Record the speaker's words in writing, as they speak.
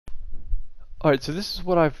Alright, so this is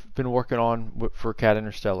what I've been working on for Cat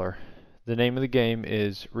Interstellar. The name of the game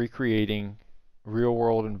is recreating real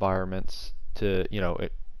world environments to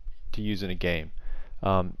use in a game.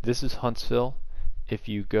 This is Huntsville. If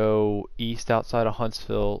you go east outside of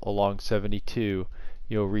Huntsville along 72,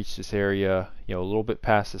 you'll reach this area, a little bit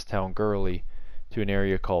past this town Gurley, to an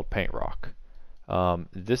area called Paint Rock.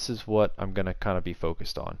 This is what I'm going to kind of be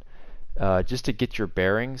focused on. Just to get your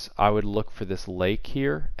bearings, I would look for this lake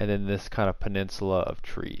here and then this kind of peninsula of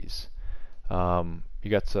trees. You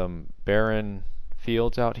got some barren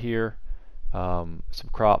fields out here, some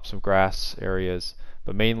crops, some grass areas,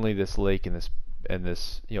 but mainly this lake and this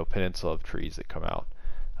peninsula of trees that come out.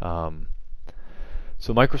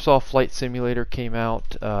 So Microsoft Flight Simulator came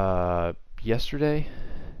out yesterday.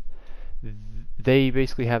 They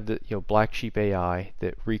basically have the Black Sheep AI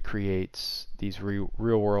that recreates these real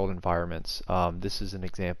world environments. This is an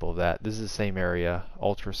example of that. This is the same area,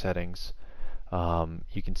 ultra settings.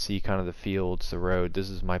 You can see kind of the fields, the road. This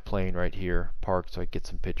is my plane right here, parked, so I get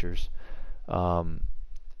some pictures. But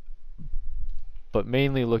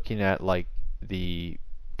mainly looking at like the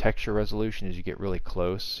texture resolution as you get really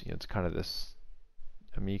close. It's kind of this.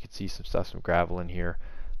 I mean, you can see some stuff, some gravel in here.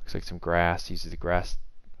 Looks like some grass. These are the grass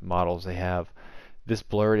models they have. This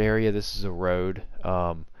blurred area, this is a road.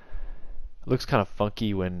 It looks kind of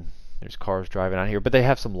funky when there's cars driving out here, but they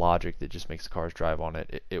have some logic that just makes the cars drive on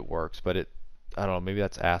it. It works, but I don't know, maybe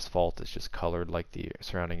that's asphalt. It's just colored like the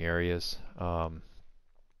surrounding areas. This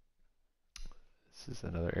is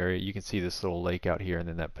another area. You can see this little lake out here and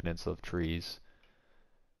then that peninsula of trees.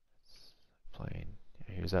 Plane.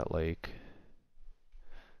 Here's that lake.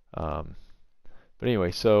 But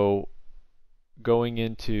anyway, so going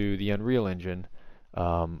into the Unreal Engine,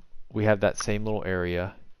 we have that same little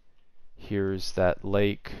area. Here's that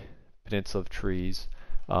lake, peninsula of trees.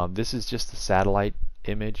 This is just a satellite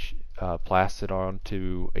image plastered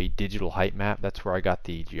onto a digital height map. That's where I got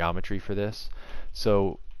the geometry for this.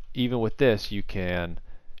 So even with this, you can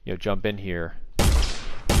jump in here,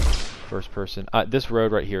 first person. This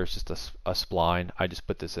road right here is just a spline. I just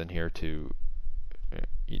put this in here to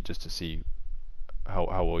just to see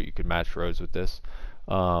how well you could match roads with this.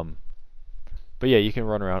 But yeah, you can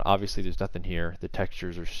run around. Obviously there's nothing here. The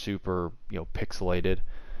textures are super pixelated.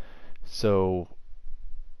 So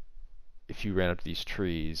if you ran up to these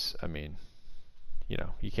trees, I mean,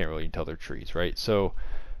 you can't really tell they're trees, right? So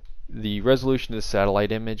the resolution of the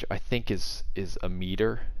satellite image I think is a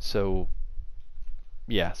meter. So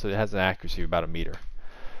yeah, so it has an accuracy of about a meter.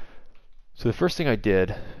 So the first thing I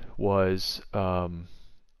did was I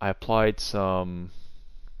applied some,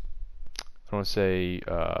 I don't want to say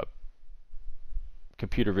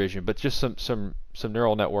computer vision, but just some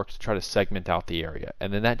neural networks to try to segment out the area,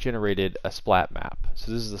 and then that generated a splat map.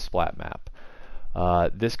 So this is a splat map.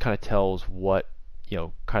 This kind of tells what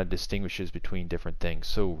kind of distinguishes between different things.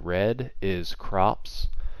 So red is crops,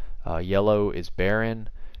 yellow is barren,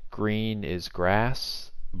 green is grass,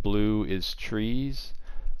 blue is trees,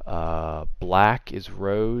 black is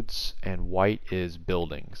roads, and white is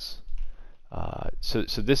buildings. So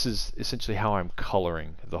this is essentially how I'm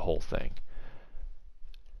coloring the whole thing.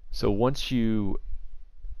 So once you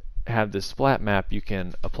have this splat map, you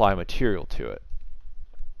can apply material to it.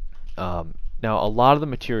 Now a lot of the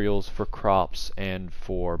materials for crops and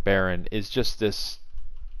for barren is just this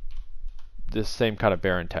same kind of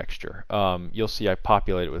barren texture. You'll see I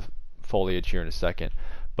populate it with foliage here in a second.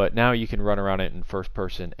 But now you can run around it in first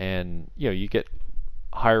person and you get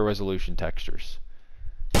higher resolution textures.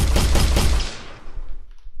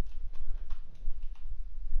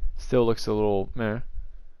 Still looks a little meh.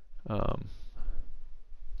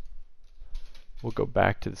 We'll go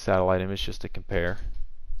back to the satellite image just to compare.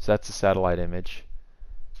 So that's the satellite image.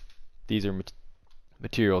 These are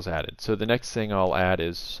materials added. So the next thing I'll add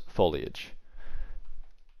is foliage.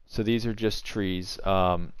 So these are just trees.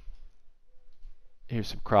 Here's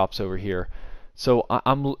some crops over here. So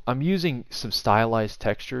I'm using some stylized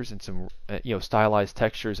textures and some stylized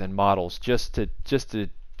textures and models just to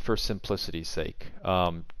for simplicity's sake.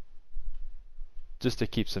 Just to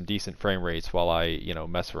keep some decent frame rates while I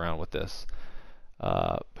mess around with this.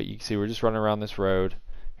 But you can see we're just running around this road.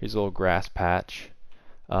 Here's a little grass patch.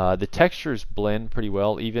 The textures blend pretty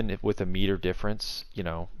well, even if with a meter difference. It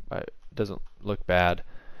doesn't look bad.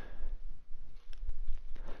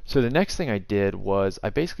 So the next thing I did was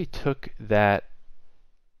I basically took that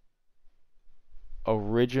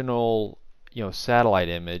original satellite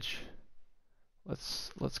image.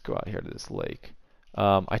 Let's go out here to this lake.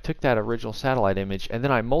 I took that original satellite image and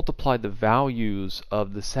then I multiplied the values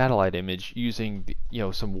of the satellite image using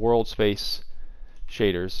some world space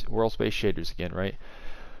shaders again, right?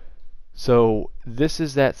 So this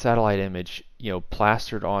is that satellite image,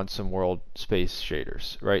 plastered on some world space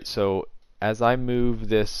shaders, right? So as I move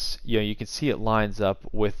this, you can see it lines up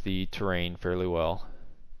with the terrain fairly well.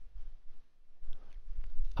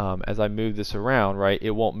 As I move this around, right,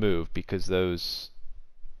 it won't move because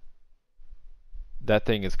that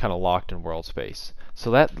thing is kind of locked in world space.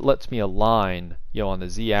 So that lets me align, on the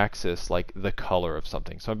z-axis, like the color of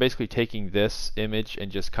something. So I'm basically taking this image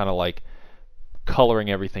and just kind of like coloring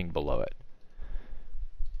everything below it.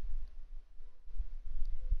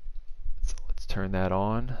 So let's turn that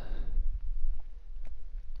on.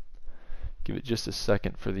 Give it just a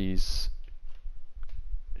second for these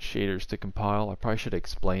shaders to compile. I probably should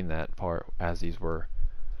explain that part as these were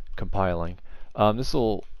compiling. This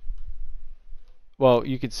will, well,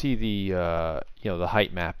 you can see the the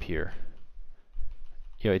height map here.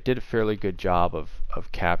 It did a fairly good job of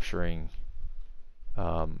capturing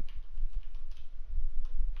kind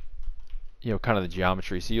of the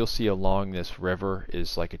geometry. So you'll see along this river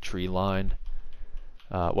is like a tree line.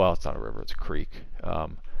 Well, it's not a river, it's a creek. All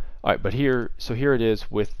right, but here it is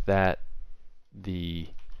with the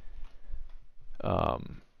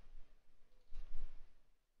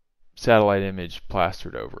satellite image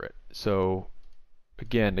plastered over it. So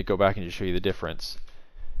again, to go back and just show you the difference,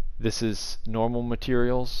 this is normal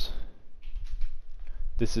materials.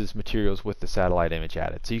 This is materials with the satellite image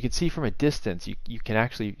added. So you can see from a distance, you can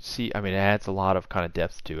actually see, I mean, it adds a lot of kind of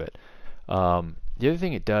depth to it. The other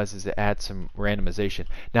thing it does is it adds some randomization.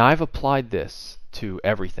 Now I've applied this to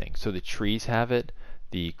everything. So the trees have it,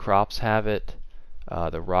 the crops have it,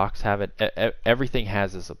 the rocks have it, everything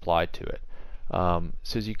has this applied to it.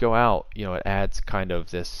 So as you go out, it adds kind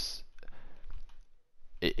of this,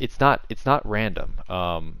 it's not random.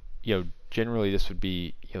 Generally this would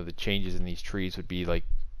be, the changes in these trees would be like,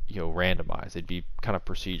 randomized. It'd be kind of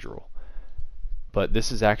procedural. But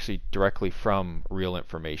this is actually directly from real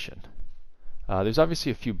information. There's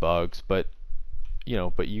obviously a few bugs, but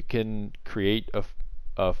you can create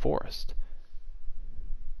a forest.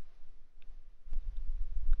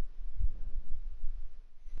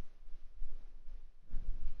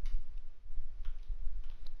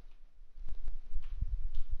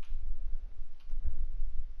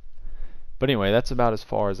 But anyway, that's about as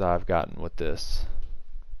far as I've gotten with this.